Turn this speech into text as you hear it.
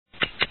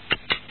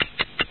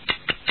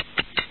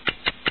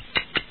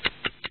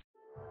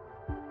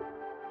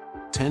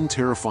10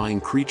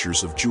 terrifying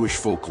creatures of Jewish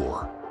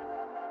folklore.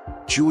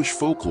 Jewish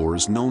folklore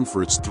is known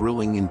for its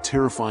thrilling and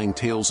terrifying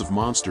tales of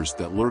monsters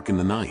that lurk in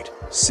the night,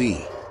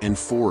 sea, and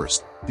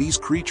forest. These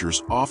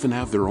creatures often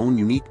have their own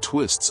unique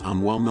twists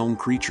on well-known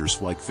creatures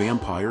like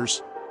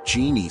vampires,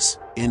 genies,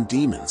 and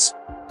demons.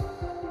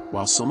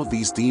 While some of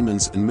these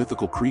demons and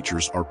mythical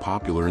creatures are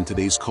popular in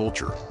today's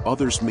culture,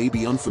 others may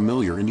be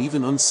unfamiliar and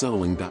even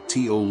unsettling.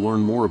 To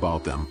learn more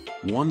about them,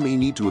 one may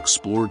need to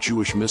explore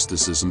Jewish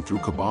mysticism through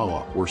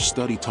Kabbalah or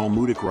study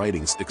Talmudic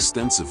writings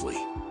extensively.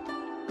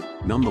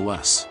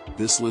 Nonetheless,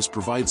 this list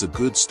provides a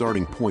good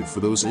starting point for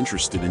those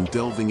interested in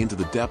delving into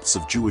the depths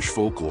of Jewish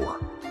folklore.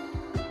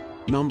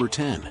 Number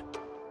 10.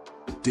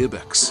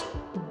 Dybbuk.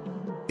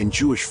 In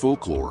Jewish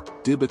folklore,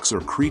 Dybbuks are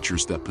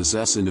creatures that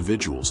possess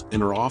individuals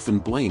and are often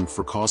blamed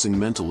for causing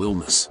mental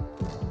illness.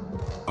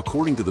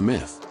 According to the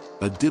myth,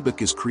 a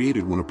Dybbuk is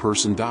created when a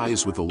person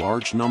dies with a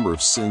large number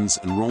of sins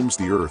and roams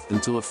the earth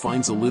until it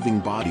finds a living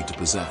body to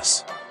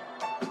possess.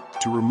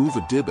 To remove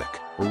a Dybbuk,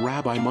 a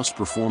rabbi must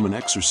perform an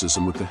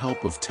exorcism with the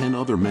help of 10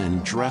 other men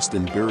dressed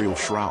in burial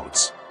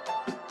shrouds.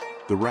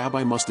 The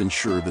rabbi must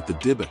ensure that the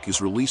Dybbuk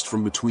is released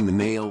from between the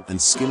nail and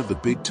skin of the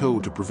big toe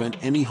to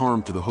prevent any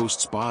harm to the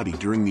host's body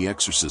during the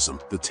exorcism.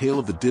 The tale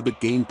of the Dybbuk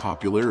gained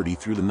popularity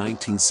through the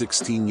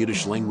 1916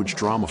 Yiddish-language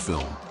drama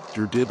film,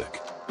 Der Dybbuk.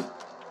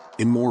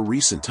 In more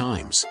recent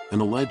times, an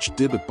alleged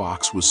Dybbuk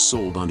box was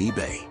sold on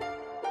eBay.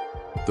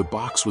 The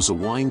box was a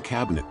wine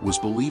cabinet was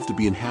believed to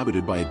be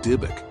inhabited by a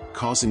Dybbuk,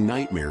 causing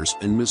nightmares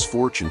and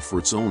misfortune for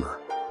its owner.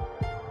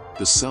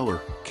 The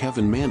seller,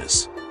 Kevin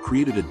Manis,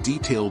 created a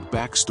detailed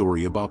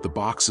backstory about the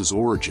box's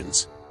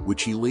origins,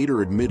 which he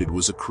later admitted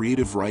was a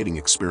creative writing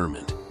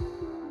experiment.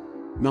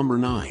 Number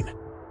 9.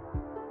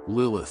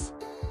 Lilith.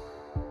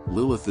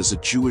 Lilith is a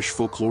Jewish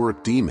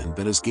folkloric demon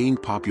that has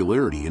gained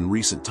popularity in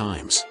recent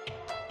times.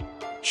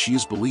 She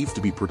is believed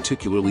to be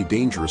particularly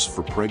dangerous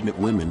for pregnant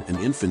women and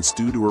infants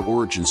due to her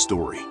origin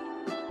story.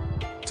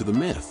 To the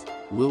myth,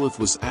 Lilith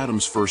was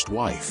Adam's first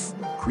wife,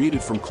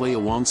 created from clay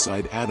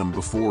alongside Adam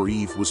before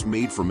Eve was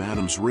made from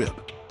Adam's rib.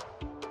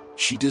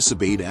 She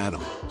disobeyed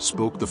Adam,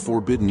 spoke the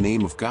forbidden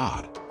name of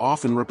God,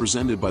 often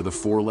represented by the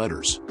 4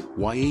 letters,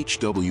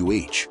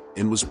 YHWH,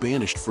 and was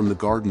banished from the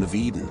Garden of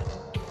Eden.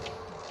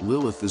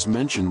 Lilith is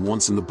mentioned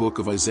once in the book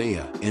of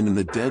Isaiah and in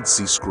the Dead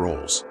Sea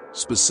Scrolls,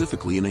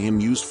 specifically in a hymn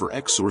used for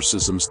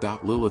exorcisms.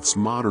 Lilith's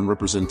modern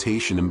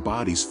representation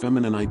embodies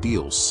feminine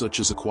ideals such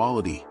as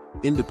equality,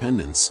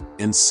 independence,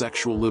 and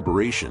sexual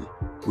liberation,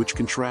 which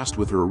contrast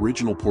with her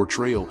original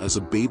portrayal as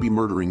a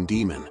baby-murdering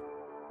demon.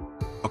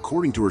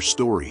 According to her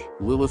story,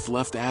 Lilith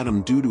left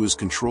Adam due to his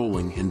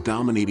controlling and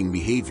dominating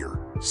behavior,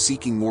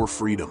 seeking more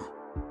freedom.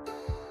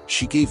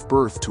 She gave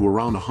birth to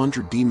around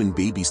 100 demon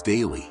babies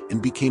daily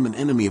and became an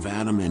enemy of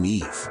Adam and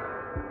Eve.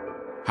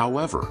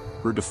 However,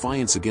 her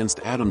defiance against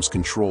Adam's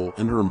control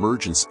and her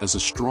emergence as a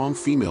strong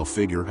female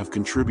figure have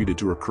contributed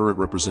to her current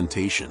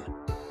representation.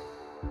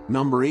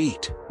 Number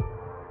 8.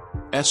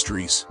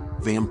 Estries,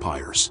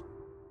 vampires.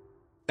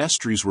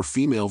 Estries were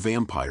female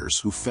vampires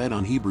who fed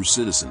on Hebrew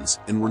citizens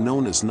and were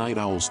known as night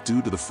owls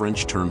due to the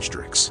French term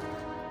strix.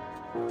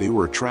 They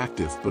were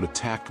attractive but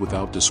attacked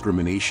without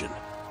discrimination.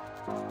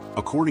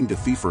 According to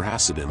Sefer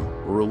Hasidim,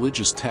 a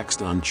religious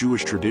text on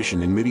Jewish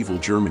tradition in medieval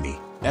Germany,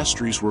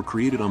 Estries were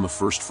created on the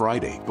first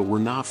Friday but were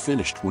not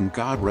finished when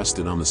God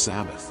rested on the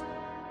Sabbath.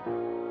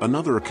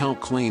 Another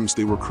account claims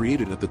they were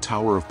created at the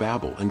Tower of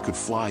Babel and could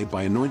fly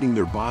by anointing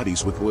their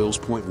bodies with oils.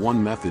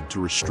 One method to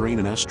restrain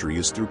an estrie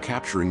is through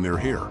capturing their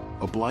hair,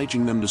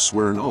 obliging them to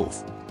swear an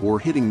oath,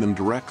 or hitting them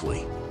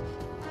directly.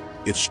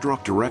 If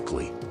struck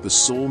directly, the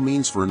sole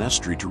means for an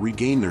estrie to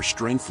regain their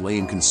strength lay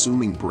in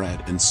consuming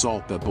bread and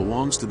salt that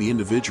belongs to the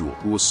individual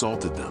who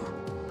assaulted them.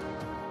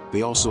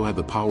 They also had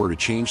the power to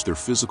change their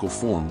physical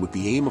form with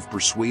the aim of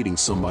persuading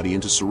somebody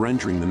into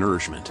surrendering the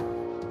nourishment.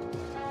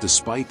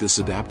 Despite this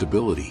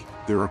adaptability,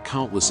 there are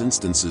countless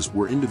instances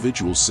where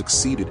individuals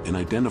succeeded in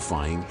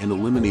identifying and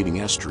eliminating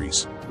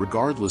estries,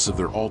 regardless of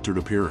their altered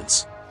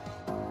appearance.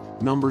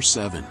 Number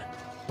 7.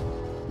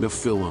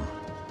 Nephilim.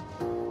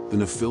 The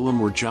Nephilim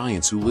were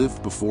giants who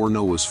lived before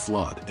Noah's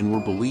flood and were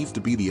believed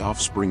to be the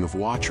offspring of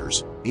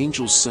watchers,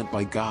 angels sent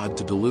by God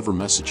to deliver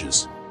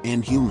messages,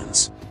 and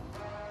humans.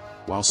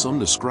 While some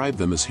describe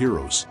them as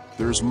heroes,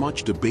 there is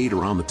much debate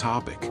around the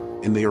topic,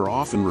 and they are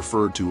often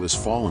referred to as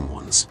fallen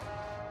ones.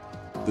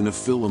 The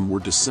Nephilim were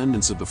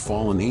descendants of the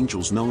fallen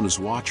angels known as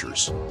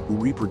Watchers, who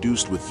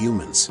reproduced with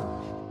humans.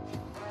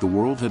 The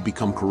world had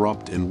become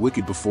corrupt and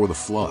wicked before the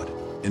flood,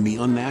 and the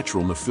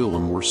unnatural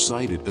Nephilim were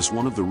cited as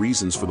one of the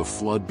reasons for the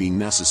flood being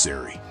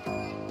necessary.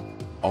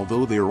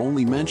 Although they are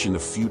only mentioned a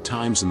few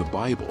times in the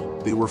Bible,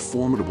 they were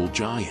formidable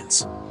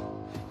giants.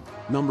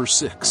 Number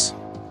 6.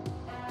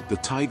 The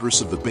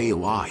Tigress of the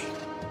Baalai.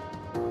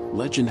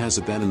 Legend has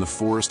it that in the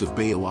forest of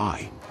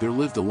Baalai, there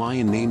lived a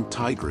lion named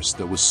Tigris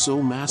that was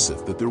so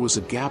massive that there was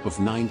a gap of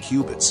 9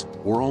 cubits,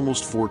 or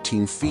almost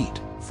 14 feet,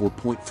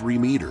 4.3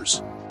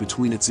 meters,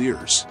 between its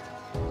ears.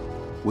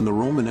 When the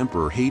Roman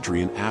Emperor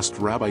Hadrian asked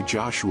Rabbi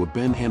Joshua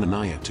ben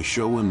Hananiah to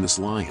show him this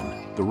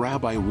lion, the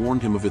rabbi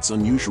warned him of its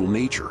unusual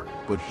nature,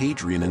 but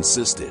Hadrian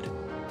insisted.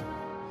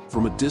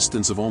 From a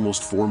distance of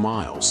almost 4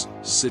 miles,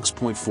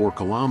 6.4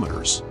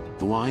 kilometers,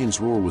 the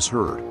lion's roar was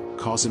heard,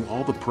 causing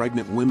all the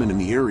pregnant women in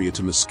the area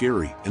to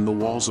miscarry and the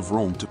walls of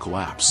Rome to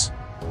collapse.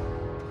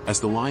 As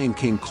the lion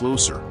came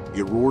closer,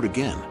 it roared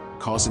again,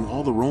 causing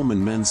all the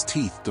Roman men's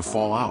teeth to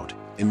fall out,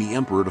 and the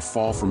emperor to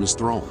fall from his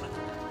throne.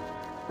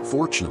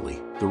 Fortunately,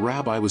 the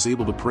rabbi was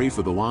able to pray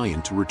for the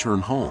lion to return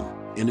home,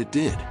 and it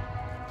did.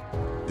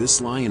 This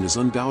lion is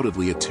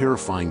undoubtedly a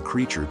terrifying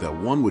creature that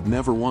one would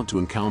never want to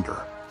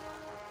encounter.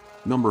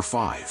 Number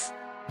 5.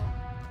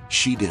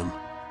 Shedim.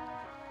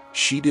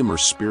 Shedim are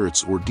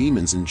spirits or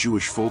demons in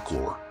Jewish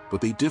folklore,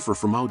 but they differ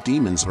from how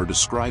demons are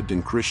described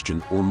in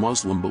Christian or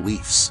Muslim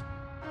beliefs.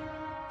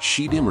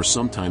 Shedim are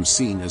sometimes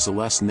seen as a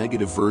less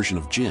negative version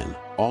of jinn,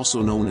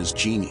 also known as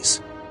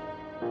genies.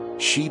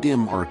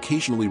 Shedim are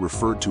occasionally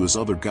referred to as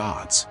other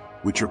gods,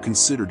 which are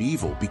considered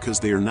evil because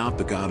they are not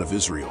the God of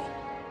Israel.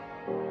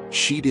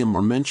 Shedim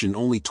are mentioned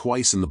only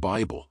twice in the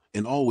Bible,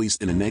 and always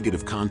in a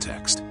negative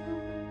context.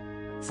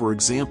 For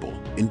example,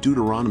 in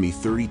Deuteronomy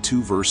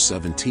 32 verse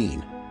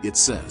 17, it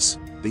says,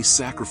 "They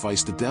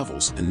sacrificed to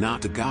devils and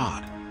not to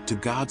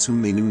gods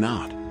whom they knew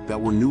not,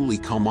 that were newly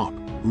come up,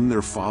 whom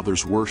their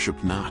fathers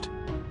worshipped not."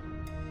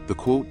 The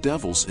quote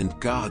devils and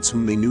gods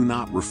whom they knew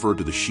not refer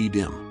to the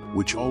Shedim,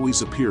 which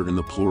always appear in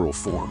the plural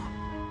form.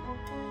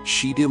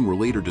 Shedim were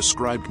later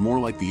described more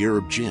like the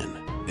Arab jinn,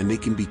 and they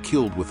can be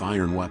killed with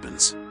iron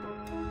weapons.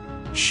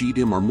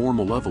 Shedim are more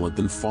malevolent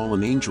than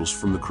fallen angels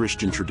from the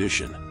Christian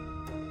tradition.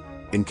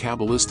 In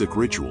Kabbalistic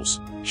rituals,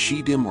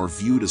 Shedim are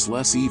viewed as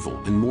less evil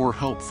and more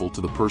helpful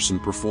to the person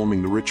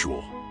performing the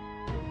ritual.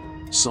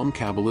 Some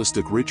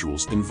Kabbalistic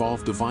rituals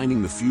involve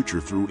divining the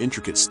future through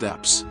intricate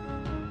steps.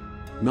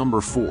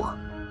 Number 4.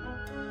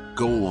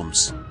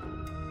 Golems.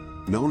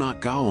 No,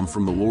 not Gollum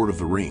from The Lord of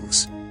the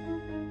Rings.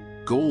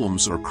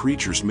 Golems are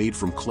creatures made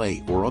from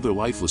clay or other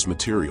lifeless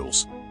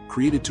materials,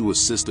 created to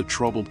assist a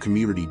troubled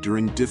community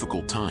during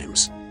difficult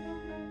times.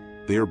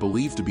 They are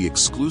believed to be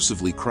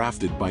exclusively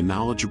crafted by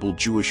knowledgeable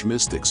Jewish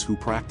mystics who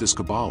practice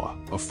Kabbalah,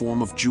 a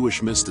form of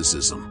Jewish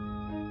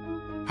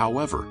mysticism.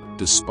 However,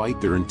 despite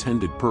their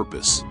intended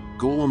purpose,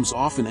 golems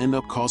often end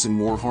up causing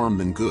more harm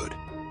than good.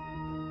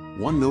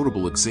 One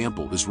notable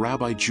example is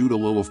Rabbi Judah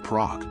Loew of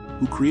Prague,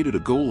 who created a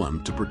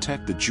golem to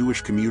protect the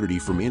Jewish community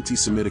from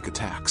anti-Semitic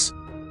attacks.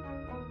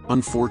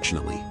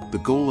 Unfortunately, the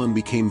golem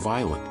became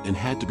violent and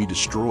had to be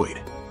destroyed.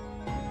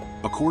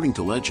 According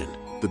to legend,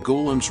 the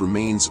golem's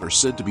remains are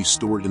said to be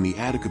stored in the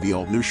attic of the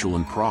Altneuschel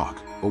in Prague,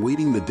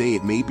 awaiting the day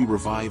it may be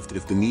revived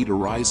if the need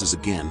arises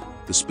again.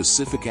 The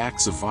specific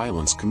acts of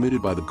violence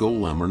committed by the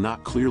golem are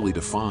not clearly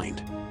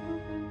defined.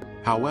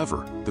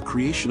 However, the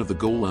creation of the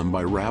golem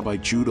by Rabbi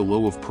Judah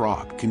Loew of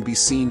Prague can be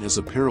seen as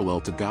a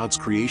parallel to God's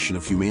creation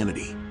of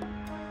humanity.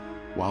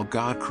 While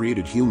God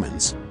created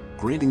humans,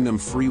 granting them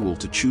free will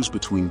to choose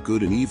between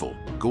good and evil,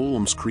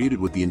 golems created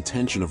with the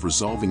intention of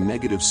resolving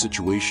negative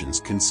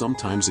situations can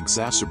sometimes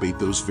exacerbate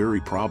those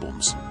very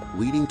problems,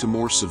 leading to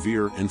more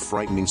severe and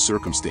frightening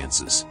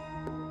circumstances.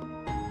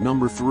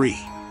 Number 3.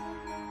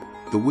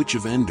 The Witch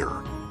of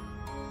Endor.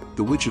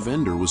 The Witch of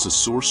Endor was a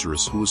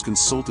sorceress who was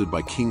consulted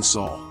by King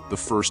Saul, the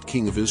first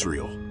king of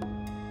Israel.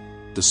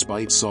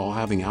 Despite Saul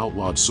having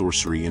outlawed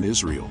sorcery in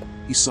Israel,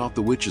 he sought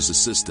the witch's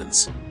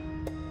assistance.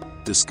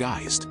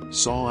 Disguised,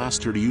 Saul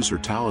asked her to use her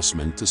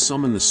talisman to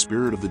summon the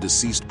spirit of the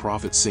deceased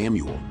prophet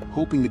Samuel,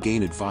 hoping to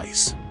gain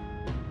advice.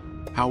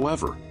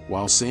 However,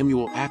 while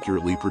Samuel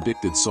accurately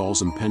predicted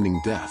Saul's impending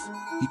death,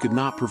 he could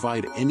not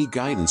provide any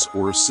guidance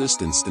or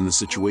assistance in the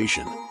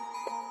situation.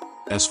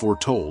 As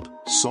foretold,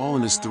 Saul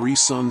and his 3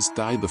 sons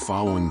died the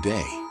following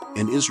day,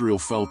 and Israel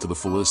fell to the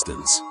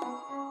Philistines.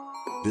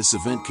 This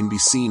event can be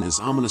seen as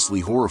ominously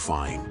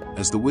horrifying,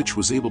 as the witch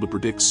was able to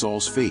predict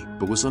Saul's fate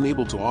but was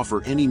unable to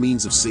offer any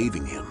means of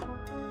saving him.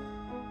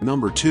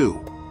 Number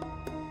 2.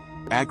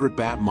 Agrit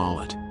Bat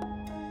Malat.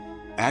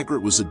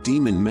 Agrit was a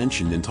demon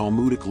mentioned in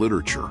Talmudic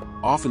literature,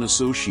 often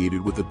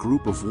associated with a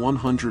group of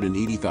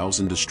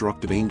 180,000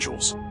 destructive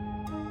angels.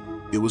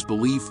 It was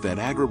believed that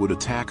Agrit would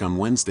attack on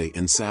Wednesday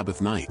and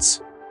Sabbath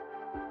nights.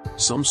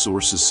 Some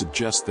sources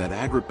suggest that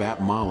Agrit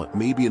Bat Malat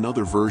may be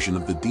another version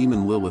of the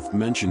demon Lilith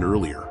mentioned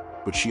earlier,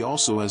 but she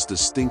also has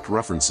distinct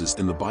references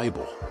in the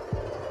Bible.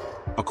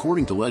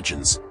 According to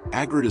legends,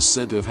 Agrit is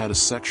said to have had a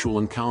sexual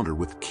encounter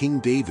with King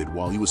David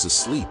while he was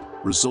asleep,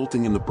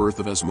 resulting in the birth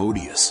of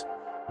Asmodeus.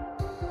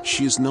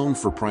 She is known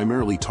for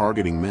primarily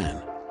targeting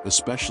men,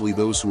 especially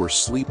those who are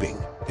sleeping,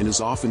 and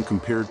is often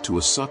compared to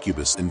a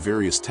succubus in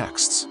various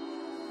texts.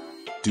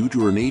 Due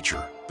to her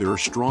nature, there are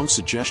strong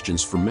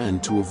suggestions for men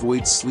to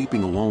avoid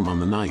sleeping alone on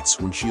the nights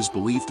when she is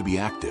believed to be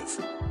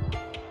active.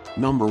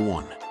 Number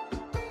 1.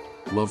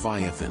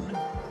 Leviathan.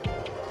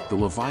 The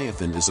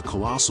Leviathan is a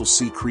colossal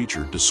sea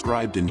creature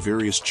described in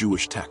various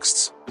Jewish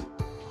texts.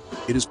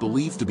 It is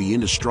believed to be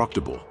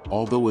indestructible,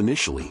 although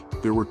initially,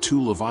 there were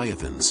 2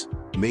 Leviathans,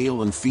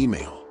 male and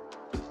female.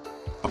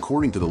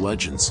 According to the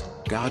legends,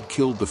 God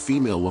killed the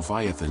female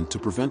Leviathan to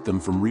prevent them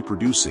from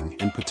reproducing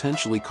and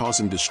potentially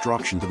causing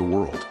destruction to the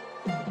world.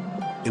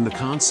 In the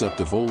concept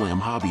of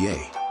Olam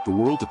Habiyeh, the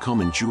world to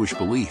come in Jewish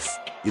belief,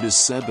 it is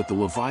said that the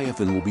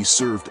Leviathan will be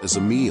served as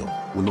a meal.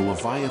 When the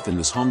Leviathan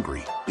is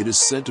hungry, it is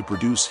said to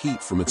produce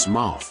heat from its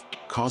mouth,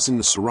 causing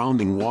the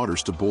surrounding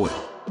waters to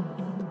boil.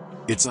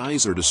 Its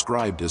eyes are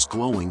described as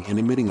glowing and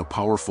emitting a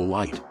powerful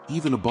light,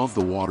 even above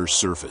the water's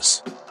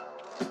surface.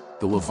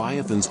 The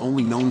Leviathan's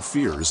only known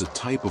fear is a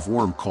type of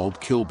worm called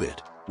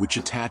kilbit, which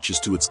attaches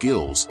to its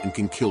gills and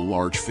can kill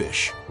large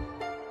fish.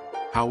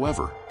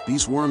 However,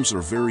 these worms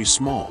are very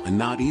small and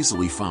not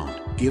easily found.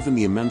 Given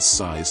the immense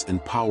size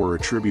and power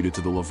attributed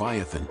to the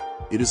Leviathan,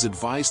 it is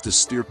advised to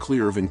steer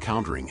clear of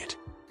encountering it.